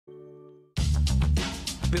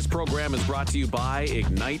This program is brought to you by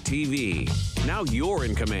Ignite TV. Now you're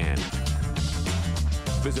in command.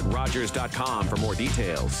 Visit Rogers.com for more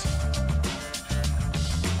details.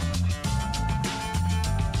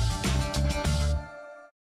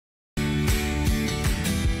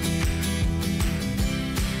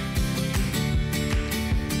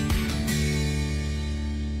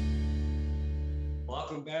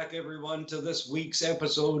 Welcome back, everyone, to this week's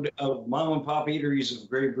episode of Mom and Pop Eateries of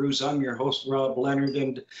Grey Bruce. I'm your host, Leonard,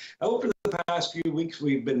 and over the past few weeks,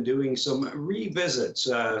 we've been doing some revisits,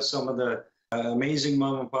 some of the amazing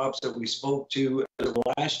mom and pops that we spoke to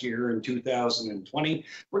last year in 2020.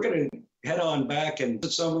 We're going to head on back and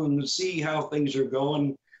some of them to see how things are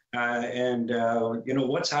going and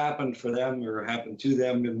what's happened for them or happened to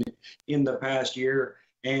them in the past year.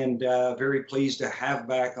 And very pleased to have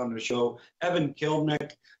back on the show Evan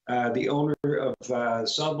Kiiliminik, the owner of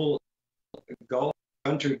Sauble Golf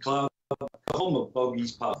Country Club, home of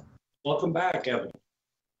Bogeys Pub. Welcome back, Evan.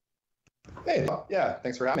 Hey, yeah,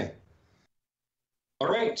 thanks for having me. All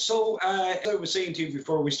right, so as I was saying to you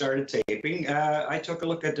before we started taping, I took a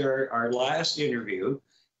look at our last interview,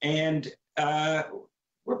 and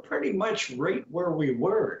we're pretty much right where we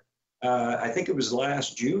were. I think it was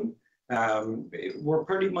last June. We're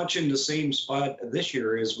pretty much in the same spot this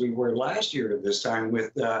year as we were last year at this time,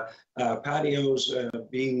 with patios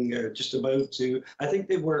being just about to, I think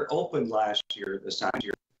they were open last year at this time,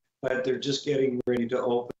 but they're just getting ready to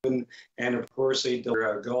open. And of course, they do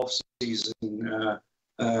their golf season,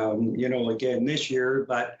 again this year.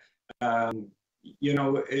 But, like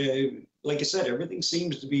I said, everything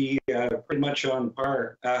seems to be pretty much on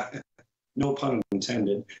par, no pun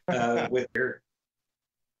intended, with your.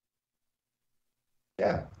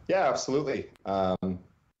 Yeah, absolutely.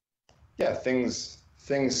 Things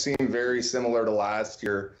seem very similar to last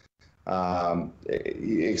year,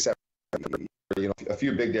 except a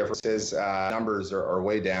few big differences. Numbers are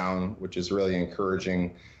way down, which is really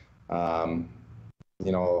encouraging. A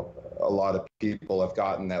lot of people have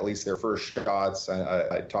gotten at least their first shots.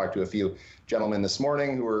 I talked to a few gentlemen this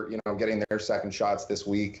morning who are getting their second shots this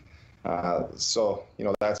week. So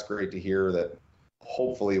that's great to hear that.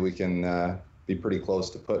 Hopefully we can be pretty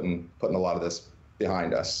close to putting a lot of this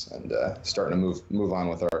behind us and starting to move on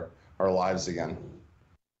with our lives again.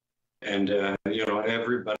 And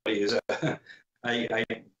everybody is. I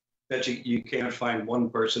bet you can't find one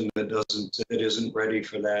person that isn't ready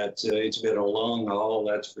for that. It's been a long haul,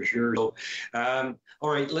 that's for sure. So, all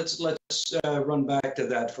right, let's run back to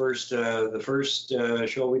that the first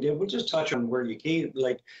show we did. We'll just touch on where you came,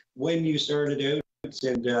 like when you started out,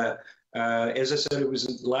 and as I said, it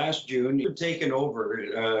was last June. You've taken over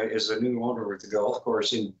as a new owner of the golf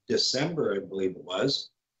course in December, I believe it was.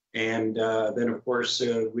 And then, of course,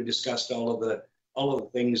 we discussed all of the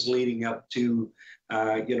things leading up to,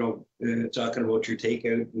 talking about your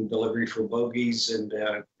takeout and delivery for Bogeys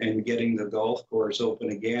and getting the golf course open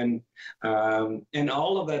again. And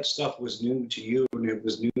all of that stuff was new to you, and it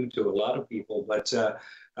was new to a lot of people. But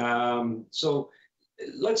so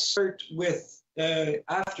let's start with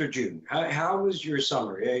after June. How was your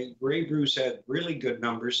summer? Grey Bruce had really good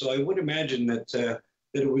numbers, so I would imagine that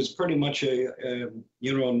it was pretty much a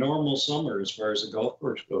normal summer as far as the golf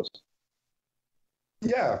course goes.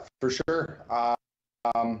 Yeah, for sure.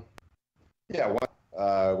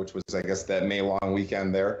 Which was, I guess, that May long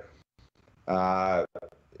weekend there.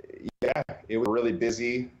 It was really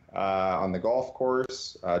busy on the golf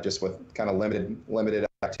course, just with kind of limited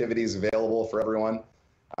activities available for everyone.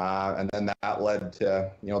 And then that led to,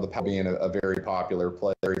 the pub being a very popular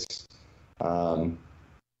place.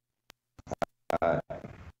 I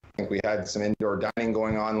think we had some indoor dining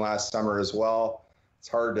going on last summer as well. It's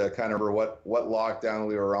hard to kind of remember what lockdown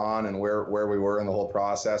we were on and where we were in the whole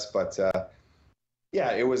process. But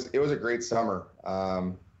it was a great summer.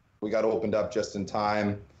 We got opened up just in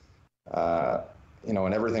time, and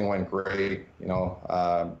everything went great.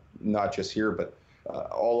 Not just here, but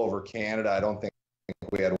all over Canada. I don't think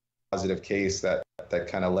we had a positive case that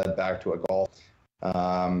kind of led back to a golf.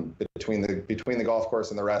 Between the golf course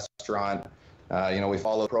and the restaurant, we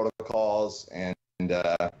followed protocols, and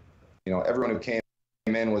everyone who came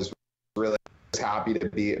in was really happy to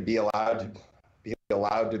be allowed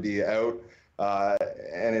to be out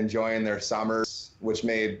and enjoying their summers, which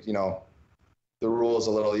made the rules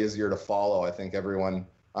a little easier to follow. I think everyone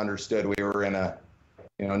understood we were in a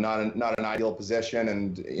not an ideal position,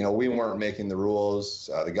 and we weren't making the rules.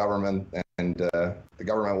 The government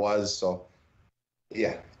was. So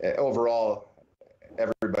overall,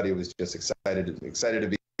 everybody was just excited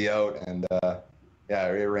to be out, and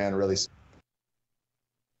it ran really.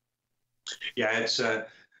 Yeah, it's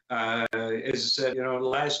as I said,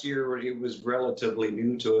 last year it was relatively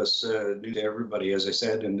new to us, new to everybody, as I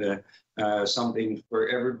said, and something for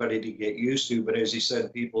everybody to get used to. But as you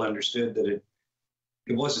said, people understood that it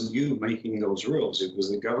wasn't you making those rules. It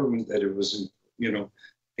was the government that it was,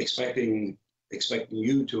 expecting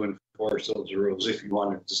you to enforce those rules if you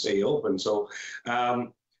wanted to stay open. So,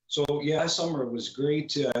 yeah, summer was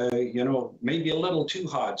great. Maybe a little too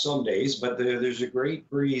hot some days, but there's a great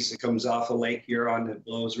breeze that comes off of Lake Huron that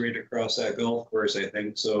blows right across that golf course, I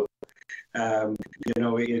think. So,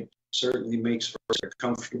 it certainly makes for a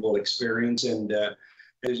comfortable experience. And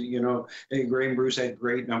as you know, Graham Bruce had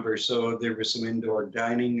great numbers, so there was some indoor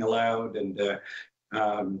dining allowed. And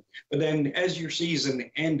but then as your season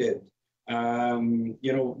ended,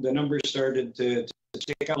 the numbers started to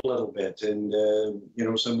tick up a little bit, and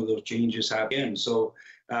some of those changes happened. So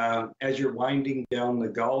as you're winding down the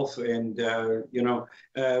golf, and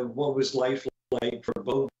what was life like for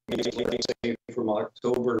both, say, from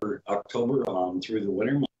October on through the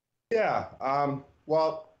winter months? Yeah,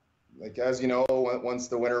 well, like as you know, once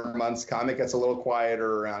the winter months come, it gets a little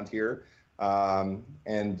quieter around here. And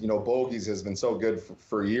Bogeys has been so good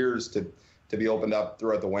for years to be opened up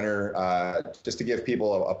throughout the winter, just to give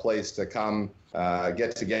people a place to come,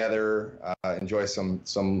 get together, enjoy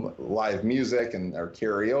some live music and our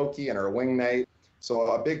karaoke and our wing night. So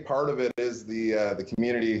a big part of it is the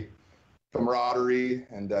community camaraderie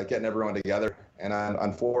and getting everyone together. And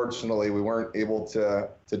unfortunately, we weren't able to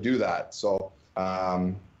do that. So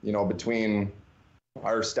between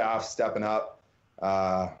our staff stepping up,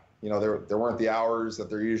 there weren't the hours that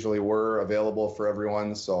there usually were available for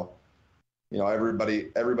everyone. So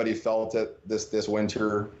everybody felt it this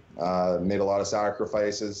winter, made a lot of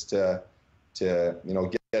sacrifices to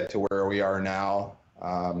get to where we are now.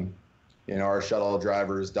 Our shuttle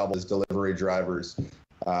drivers doubled as delivery drivers.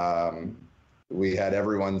 We had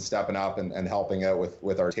everyone stepping up and helping out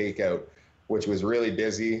with our takeout, which was really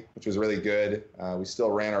busy, which was really good. We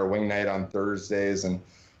still ran our wing night on Thursdays, and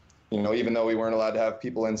even though we weren't allowed to have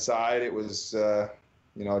people inside, it was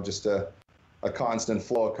just a constant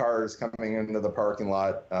flow of cars coming into the parking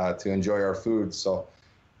lot to enjoy our food. So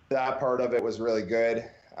that part of it was really good.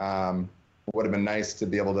 It would have been nice to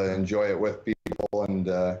be able to enjoy it with people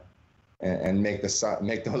and make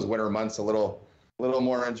those winter months a little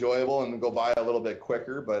more enjoyable and go by a little bit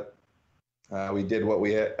quicker. But we did what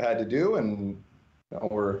we had to do, and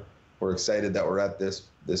we're excited that we're at this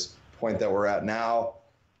point that we're at now.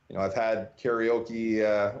 I've had karaoke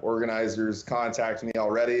organizers contact me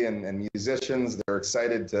already, and musicians. They're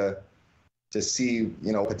excited to see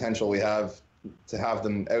potential we have to have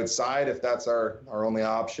them outside if that's our only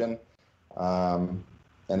option, and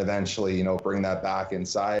eventually bring that back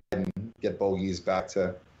inside and get Bogeys back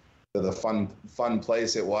to the fun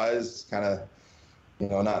place it was kind of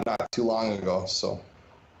not too long ago. So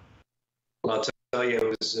I'll tell you,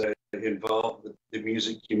 I was involved with the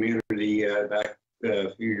music community back.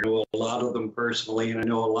 A lot of them personally, and I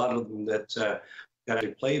know a lot of them that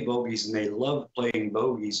play Bogeys, and they love playing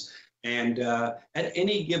Bogeys. And at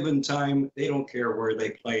any given time, they don't care where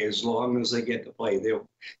they play as long as they get to play.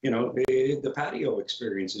 The patio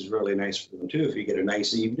experience is really nice for them too. If you get a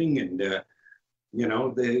nice evening, and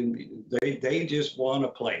they just want to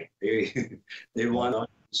play. They want to,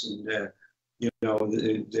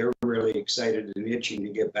 and they're really excited and itching to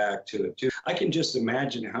get back to it too. I can just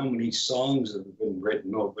imagine how many songs have been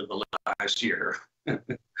written over the last year.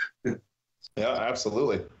 Yeah,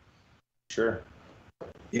 absolutely. Sure.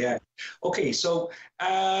 Yeah. Okay. So,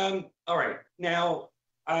 all right. Now,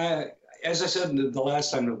 as I said the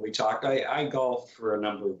last time that we talked, I golfed for a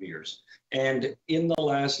number of years. And in the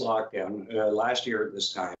last lockdown, last year at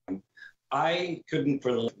this time, I couldn't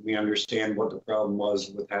for the life of me understand what the problem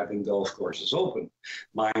was with having golf courses open.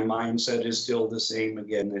 My mindset is still the same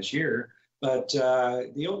again this year. But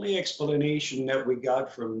the only explanation that we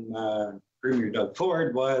got from Premier Doug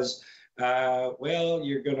Ford was, well,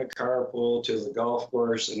 you're going to carpool to the golf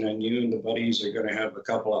course, and then you and the buddies are going to have a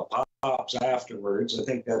couple of pops afterwards. I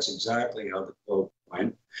think that's exactly how the quote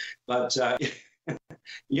went. But,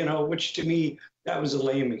 which to me, that was a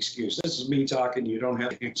lame excuse. This is me talking. You don't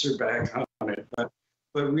have to answer back on it, but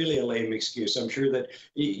really a lame excuse. I'm sure that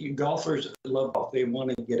golfers love golf. They want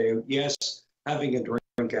to get out. Yes, having a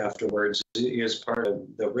drink afterwards is part of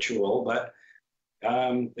the ritual, but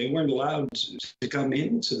they weren't allowed to come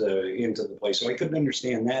into the place. So I couldn't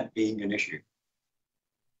understand that being an issue.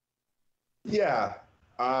 Yeah,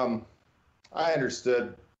 I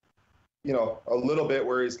understood, a little bit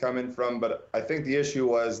where he's coming from, but I think the issue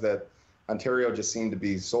was that Ontario just seemed to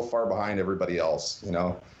be so far behind everybody else.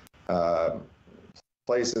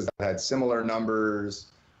 Places that had similar numbers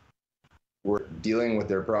were dealing with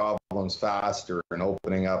their problems faster and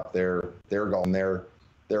opening up their golf and their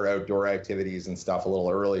outdoor activities and stuff a little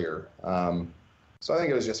earlier. So I think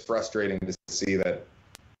it was just frustrating to see that,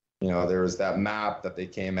 there was that map that they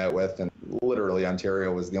came out with, and literally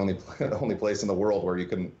Ontario was the only place in the world where you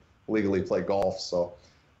couldn't legally play golf. So,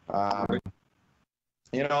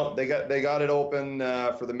 they got it open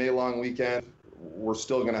for the May long weekend. We're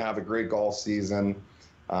still going to have a great golf season,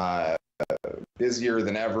 busier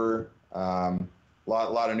than ever.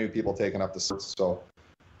 Lot of new people taking up the sport. So,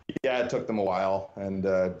 yeah, it took them a while, and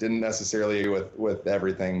didn't necessarily agree with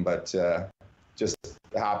everything, but just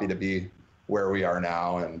happy to be where we are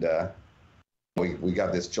now. And we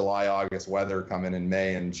got this July, August weather coming in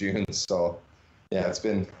May and June. So, yeah, it's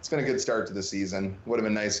been a good start to the season. Would have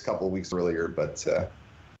been nice a couple of weeks earlier, but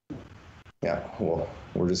yeah, well,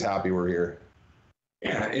 we're just happy we're here.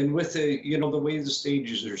 Yeah, and with the way the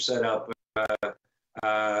stages are set up,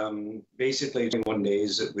 basically 21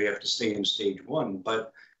 days that we have to stay in stage one,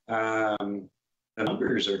 but the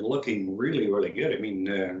numbers are looking really, really good. I mean,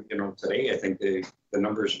 today I think the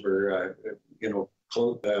numbers were,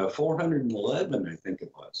 411, I think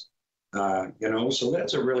it was. So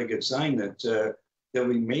that's a really good sign that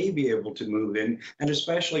we may be able to move in, and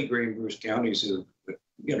especially Grey and Bruce counties who,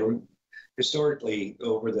 historically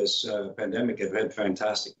over this pandemic have had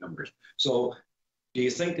fantastic numbers. So do you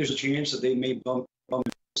think there's a chance that they may bump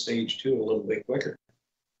stage two a little bit quicker?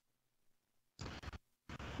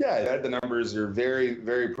 Yeah, the numbers are very,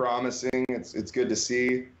 very promising. It's good to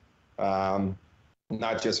see,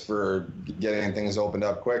 not just for getting things opened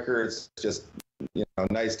up quicker. It's just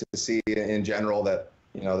nice to see in general that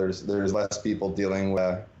there's less people dealing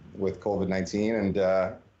with COVID-19, and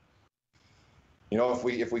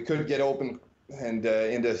if we could get open and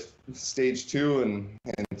into stage 2 and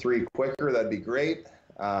 3 quicker, that'd be great.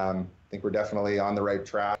 I think we're definitely on the right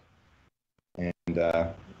track, and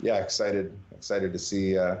excited to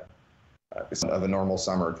see of a normal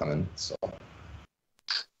summer coming. So.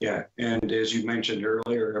 Yeah, and as you mentioned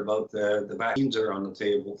earlier about the vaccines are on the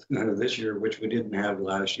table this year, which we didn't have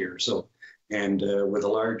last year. So, and with a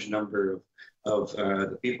large number of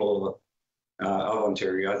the people of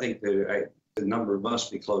Ontario, I think the number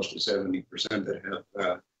must be close to 70%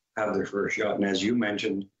 that have their first shot. And as you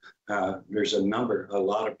mentioned, there's a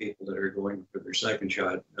lot of people that are going for their second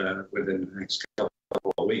shot within the next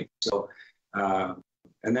couple of weeks. So,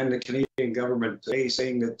 and then the Canadian government is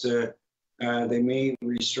saying that they may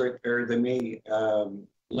restrict, or they may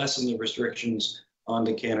lessen the restrictions on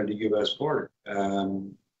the Canada-U.S. border,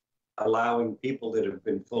 allowing people that have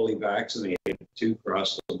been fully vaccinated to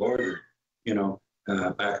cross the border,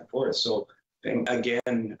 back and forth. So, and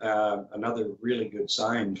again, another really good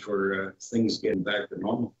sign for things getting back to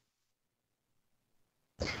normal.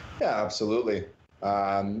 Yeah, absolutely.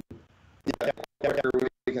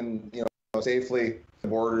 We can, safely, the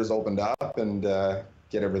borders opened up and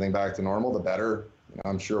get everything back to normal, the better.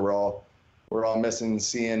 I'm sure we're all missing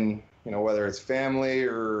seeing, whether it's family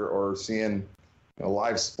or seeing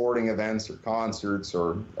live sporting events or concerts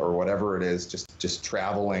or whatever it is, just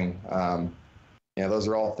traveling. Those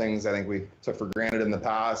are all things I think we took for granted in the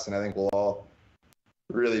past, and I think we'll all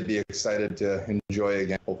really be excited to enjoy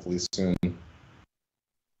again, hopefully soon.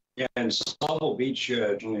 Yeah, and Sauble Beach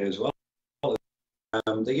as well.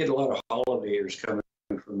 They get a lot of holidayers coming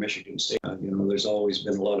from Michigan State. There's always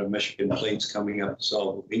been a lot of Michigan plates coming up to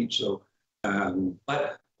Sauble Beach. So,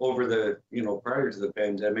 but over the, prior to the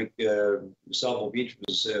pandemic, Sauble Beach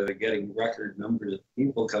was getting record numbers of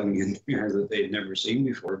people coming in here that they'd never seen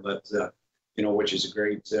before. But which is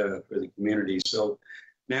great for the community. So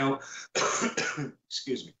now,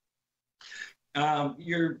 excuse me.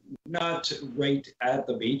 You're not right at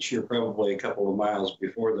the beach. You're probably a couple of miles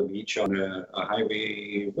before the beach on a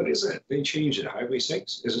highway. What is it? They changed it. Highway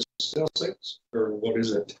 6? Is it still 6? Or what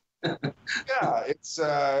is it? Yeah, it's,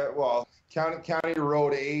 County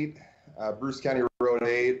Road 8, Bruce County Road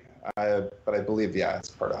 8. But I believe, it's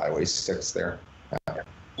part of Highway 6 there.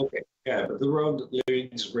 Okay. Yeah, but the road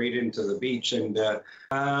leads right into the beach, and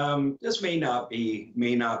this may not be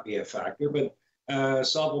a factor, but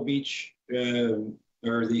Sauble Beach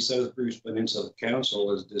or the South Bruce Peninsula Council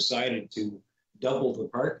has decided to double the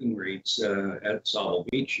parking rates at Sauble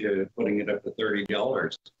Beach, putting it up to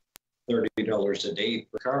 $30 a day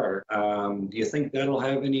per car. Do you think that'll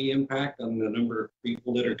have any impact on the number of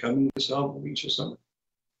people that are coming to Sauble Beach this summer?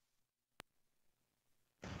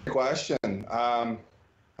 Good question.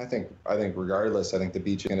 I think regardless, I think the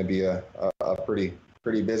beach is going to be a pretty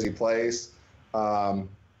busy place.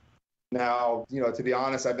 Now, to be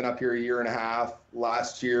honest, I've been up here a year and a half.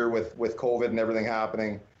 Last year with COVID and everything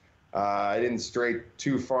happening, I didn't stray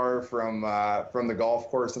too far from the golf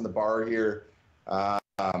course and the bar here.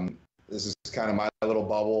 This is kind of my little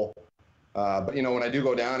bubble. But when I do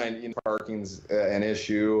go down, and parking's an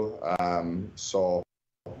issue. So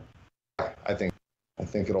I think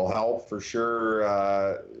it'll help for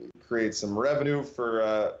sure. Create some revenue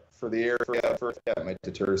for the area. It might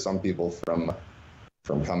deter some people from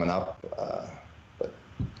coming up. But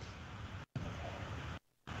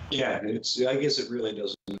yeah, I guess it really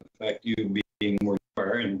doesn't affect you being more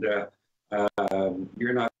far, and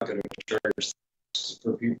you're not going to charge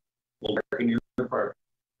for people parking your parking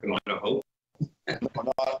lot, I hope.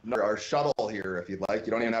 Not our shuttle here, if you'd like.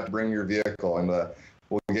 You don't even have to bring your vehicle, and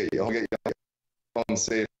we'll get you home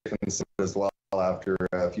safe and sound as well after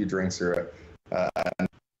a few drinks or.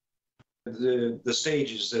 The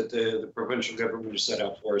stages that the provincial government has set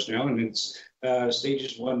up for us now, and it's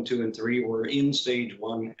stages 1, 2, and 3. We're in stage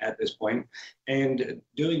 1 at this point, and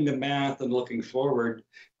doing the math and looking forward,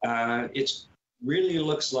 it's really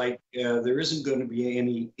looks like there isn't going to be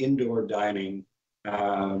any indoor dining,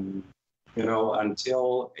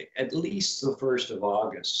 until at least the 1st of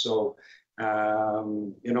August. So, I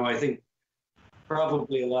think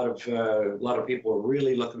probably a lot of people are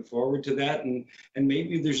really looking forward to that, and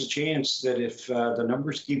maybe there's a chance that if the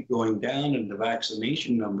numbers keep going down and the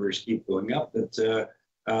vaccination numbers keep going up, that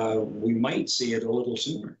we might see it a little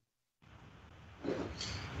sooner.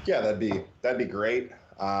 Yeah, that'd be great.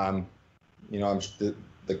 The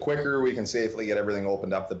quicker we can safely get everything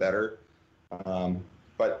opened up, the better.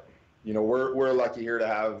 But we're lucky here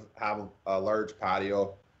to have a large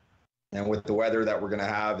patio. And with the weather that we're going to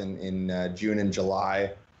have in June and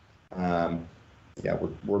July, we're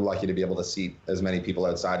lucky to be able to seat as many people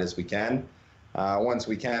outside as we can. Once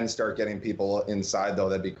we can start getting people inside, though,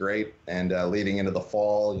 that'd be great. And leading into the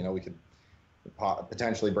fall, we could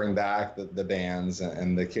potentially bring back the bands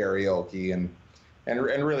and the karaoke and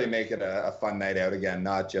really make it a fun night out again,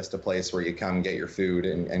 not just a place where you come get your food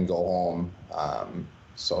and go home. I'm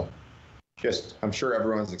sure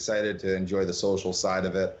everyone's excited to enjoy the social side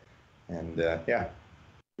of it. And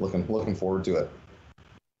looking forward to it.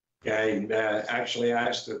 Yeah, I actually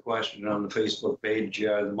asked a question on the Facebook page,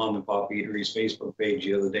 the Mom and Pop Eateries Facebook page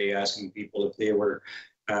the other day, asking people if they were,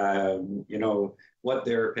 what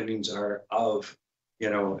their opinions are of,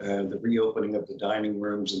 the reopening of the dining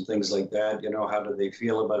rooms and things like that. How do they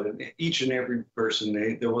feel about it? Each and every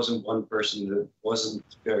person, there wasn't one person that wasn't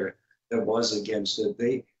there that was against it.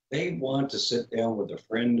 They want to sit down with a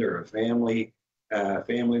friend or a family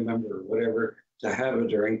member or whatever, to have a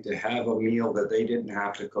drink, to have a meal that they didn't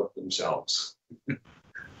have to cook themselves.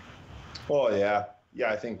 Oh yeah,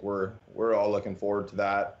 I think we're all looking forward to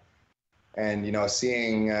that, and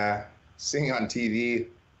seeing on TV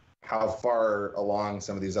how far along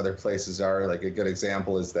some of these other places are. Like a good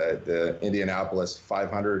example is the Indianapolis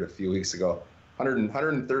 500 a few weeks ago,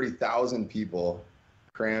 130,000 people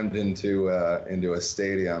crammed into a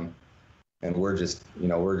stadium. And we're just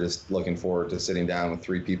looking forward to sitting down with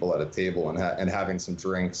 3 people at a table and having some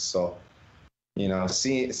drinks. So,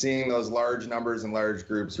 seeing those large numbers and large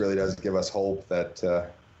groups really does give us hope that,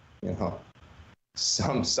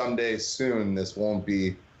 someday soon this won't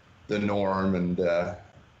be the norm, and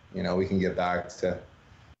we can get back to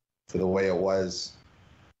the way it was.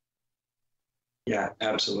 Yeah,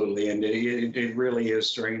 absolutely, and it really is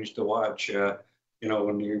strange to watch. When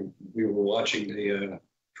we were watching the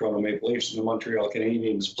Toronto Maple Leafs and the Montreal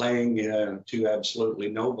Canadiens playing to absolutely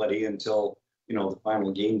nobody until the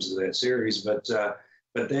final games of that series. But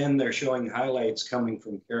then they're showing highlights coming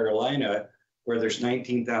from Carolina where there's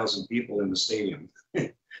 19,000 people in the stadium.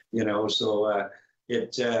 So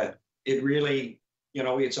it really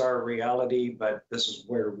it's our reality, but this is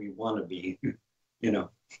where we want to be.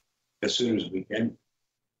 As soon as we can.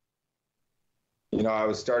 I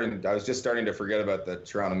was just starting to forget about the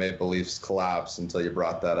Toronto Maple Leafs collapse until you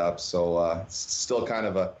brought that up. So it's still kind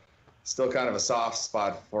of a soft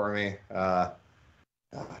spot for me.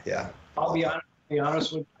 Yeah. I'll be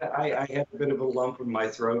honest with you. I had a bit of a lump in my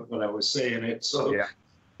throat when I was saying it. So yeah.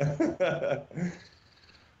 I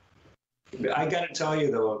got to tell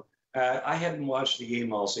you though, I hadn't watched the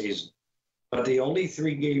game all season, but the only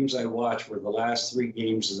 3 games I watched were the last 3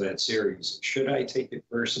 games of that series. Should I take it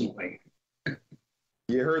personally?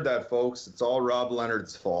 You heard that, folks. It's all Rob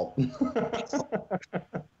Leonard's fault.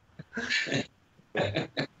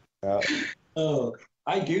 Oh,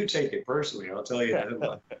 I do take it personally. I'll tell you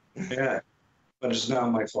that. Yeah, but it's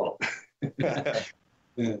not my fault. Yeah.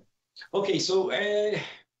 Okay, so,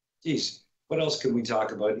 geez, what else can we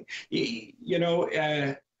talk about?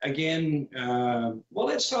 again, well,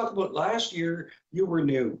 let's talk about last year. You were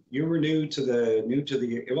new. You were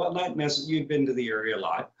well, not necessarily. You'd been to the area a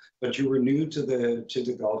lot, but you were new to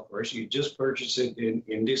the golf course. You just purchased it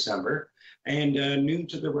in December, and new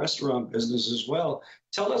to the restaurant business as well.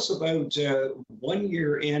 Tell us about 1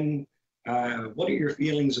 year in. What are your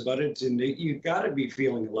feelings about it? And you've got to be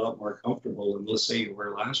feeling a lot more comfortable than, let's say, you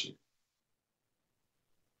were last year.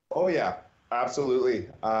 Oh yeah, absolutely.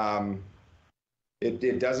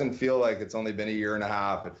 It doesn't feel like it's only been a year and a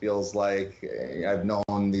half. It feels like I've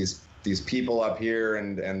known these people up here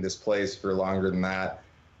and this place for longer than that.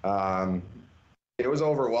 It was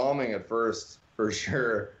overwhelming at first, for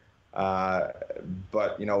sure.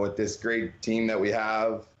 But with this great team that we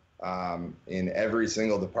have in every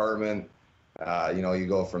single department, you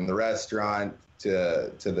go from the restaurant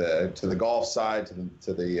to the golf side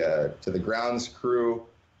to the grounds crew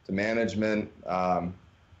to management.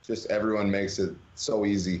 Just everyone makes it so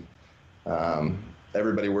easy.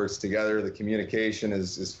 Everybody works together. The communication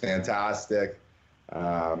is fantastic.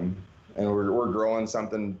 And we're growing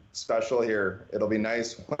something special here. It'll be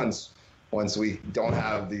nice once we don't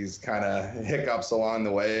have these kind of hiccups along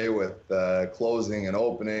the way with closing and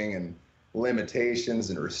opening and limitations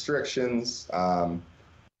and restrictions. But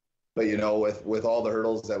with all the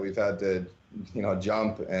hurdles that we've had to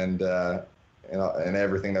jump and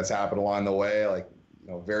everything that's happened along the way, like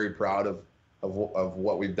very proud of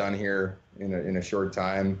what we've done here in a short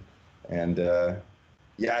time. And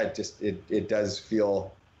it does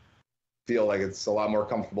feel like it's a lot more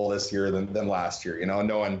comfortable this year than last year,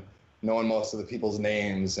 knowing most of the people's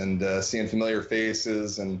names and seeing familiar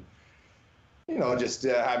faces and just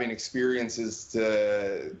having experiences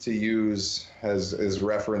to use as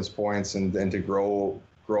reference points and to grow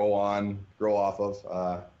off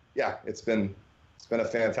of. It's been a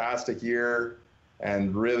fantastic year,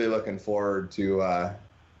 and really looking forward to a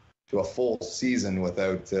full season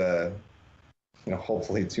without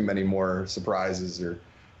hopefully too many more surprises or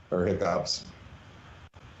hiccups.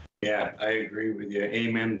 Yeah, I agree with you.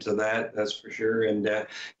 Amen to that. That's for sure. And,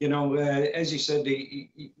 as you said,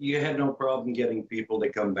 you had no problem getting people to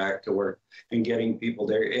come back to work and getting people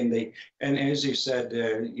there. And as you said,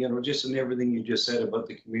 just in everything you just said about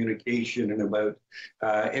the communication and about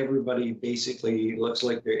everybody basically looks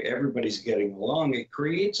like everybody's getting along. It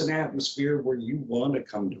creates an atmosphere where you want to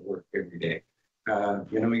come to work every day.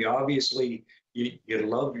 You obviously, you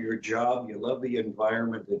love your job, you love the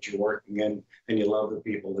environment that you're working in, and you love the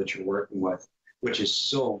people that you're working with, which is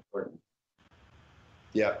so important.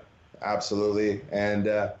 Yeah, absolutely. And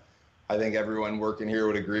I think everyone working here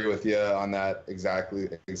would agree with you on that exact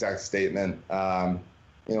statement. A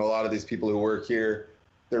lot of these people who work here,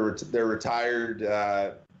 they're retired.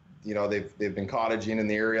 They've been cottaging in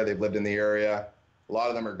the area. They've lived in the area. A lot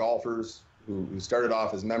of them are golfers who started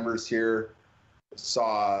off as members here,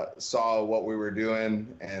 saw what we were doing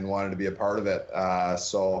and wanted to be a part of it.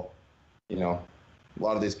 So a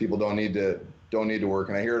lot of these people don't need to work,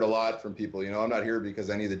 and I hear it a lot from people. I'm not here because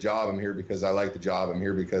I need the job. I'm here because I like the job. I'm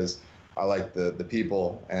here because I like the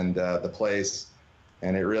people and the place,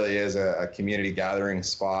 and it really is a community gathering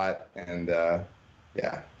spot. And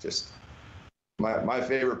just my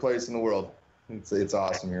favorite place in the world. It's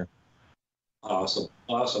awesome here. Awesome.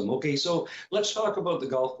 Okay, so let's talk about the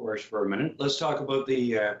golf course for a minute. Let's talk about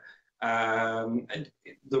the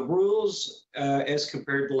rules as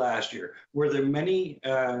compared to last year. Were there many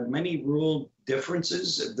rule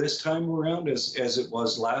differences this time around as it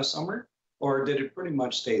was last summer, or did it pretty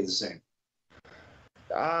much stay the same?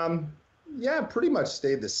 Pretty much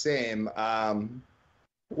stayed the same.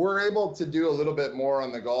 We're able to do a little bit more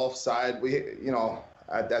on the golf side. We,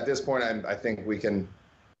 at this point, I think we can.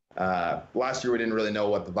 Last year we didn't really know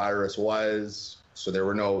what the virus was, so there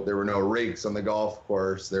were no rigs on the golf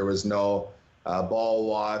course. There was no ball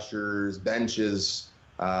washers, benches,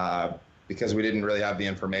 because we didn't really have the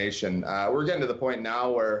information. We're getting to the point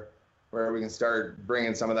now where we can start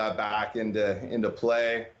bringing some of that back into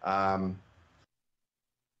play.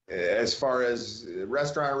 As far as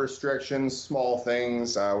restaurant restrictions, small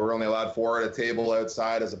things, we're only allowed 4 at a table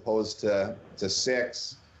outside as opposed to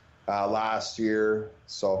 6. Last year,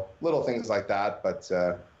 so little things like that, but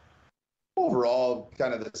overall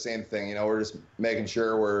kind of the same thing. We're just making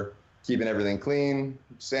sure we're keeping everything clean,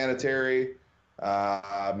 sanitary,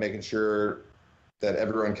 making sure that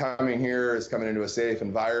everyone coming here is coming into a safe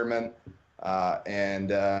environment,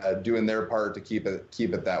 and doing their part to keep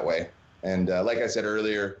it that way. And like I said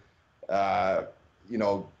earlier,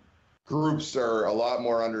 groups are a lot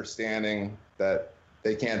more understanding that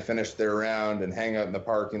they can't finish their round and hang out in the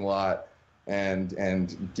parking lot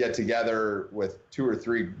and get together with 2 or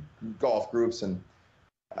 3 golf groups and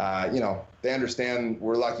they understand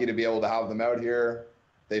we're lucky to be able to have them out here.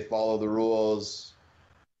 They follow the rules,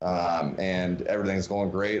 and everything's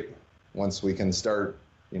going great. Once we can start,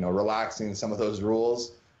 relaxing some of those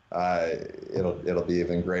rules, it'll be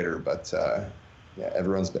even greater. But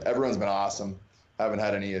everyone's been awesome. Haven't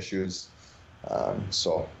had any issues.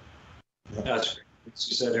 So that's great. As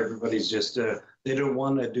you said, everybody's just they don't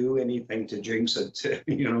want to do anything to jinx it.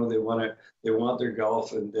 They want their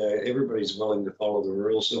golf, and everybody's willing to follow the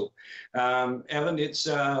rules. So, Evan, it's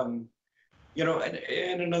and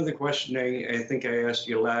another question I think I asked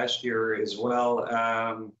you last year as well.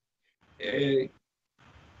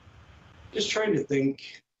 Just trying to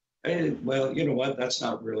think. Well, you know what? That's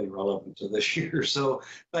not really relevant to this year. So,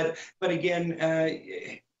 but again,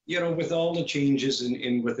 with all the changes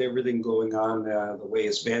and with everything going on the way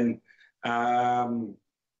it's been, I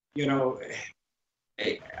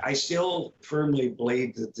still firmly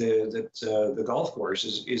believe that the golf course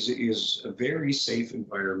is a very safe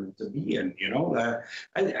environment to be in.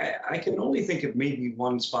 I can only think of maybe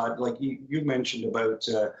one spot, like you mentioned about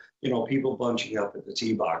people bunching up at the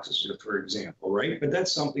tee boxes, for example, right? But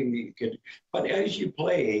that's something that you could. But as you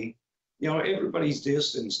play, everybody's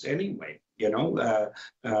distanced anyway. In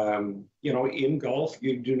golf,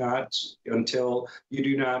 you do not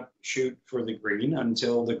shoot for the green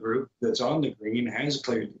until the group that's on the green has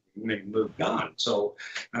cleared the green and moved on. So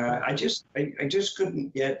I just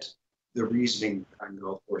couldn't get the reasoning behind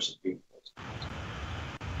golf courses being closed.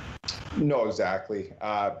 No, exactly.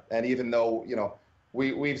 And even though,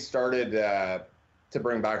 we've started to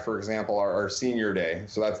bring back, for example, our senior day.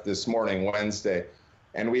 So that's this morning, Wednesday.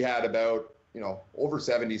 And we had about, over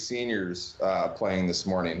 70 seniors playing this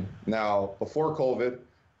morning. Now, before COVID,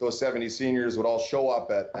 those 70 seniors would all show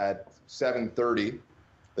up at 7:30.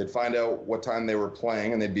 They'd find out what time they were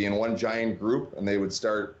playing, and they'd be in one giant group, and they would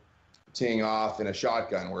start teeing off in a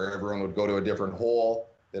shotgun where everyone would go to a different hole.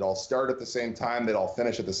 They'd all start at the same time. They'd all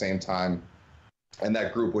finish at the same time. And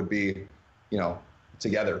that group would be,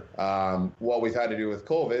 together. What we've had to do with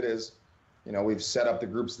COVID is, we've set up the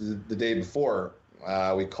groups the day before.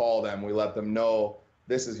 We call them, we let them know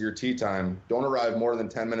this is your tee time. Don't arrive more than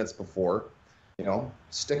 10 minutes before.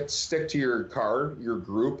 Stick to your car, your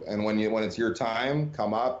group, and when it's your time,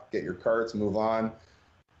 come up, get your carts, move on.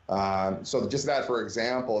 So just that, for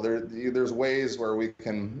example, there's ways where we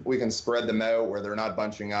can spread them out where they're not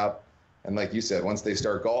bunching up. And like you said, once they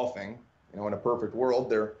start golfing, in a perfect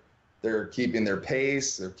world, they're keeping their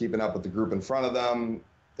pace, they're keeping up with the group in front of them.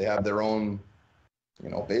 They have their own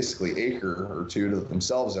basically acre or two to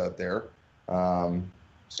themselves out there. So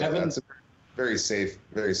that's a very safe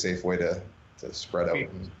way to spread out.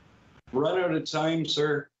 Run out of time,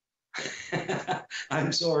 sir.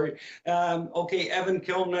 I'm sorry. Okay, Evan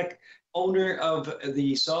Kiiliminik, owner of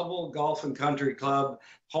the Sauble Golf and Country Club,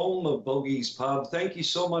 home of Bogeys Pub. Thank you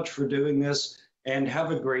so much for doing this, and have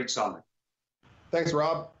a great summer. Thanks,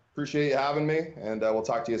 Rob. Appreciate you having me, and we'll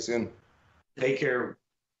talk to you soon. Take care.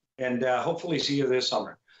 And hopefully see you this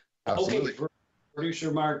summer. Absolutely. Okay, for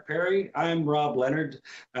producer Mark Perry, I'm Rob Leonard.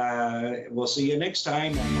 We'll see you next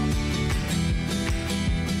time.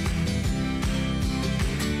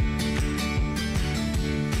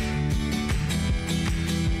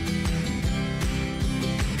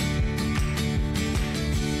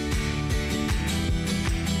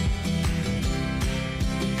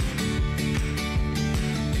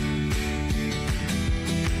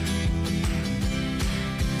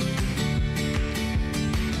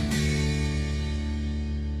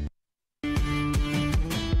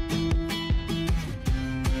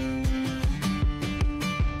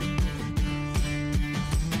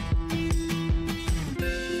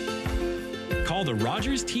 Call the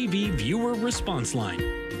Rogers TV viewer response line,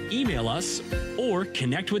 email us, or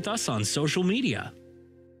connect with us on social media.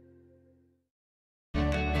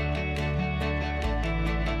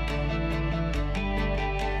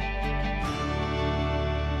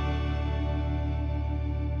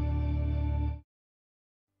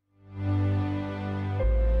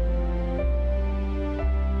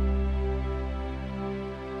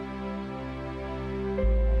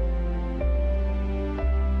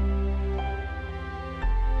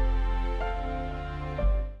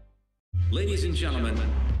 Ladies and gentlemen,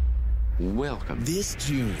 welcome. This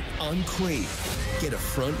June on Crave, get a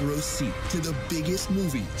front row seat to the biggest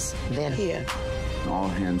movies. They're here. All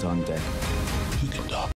hands on deck.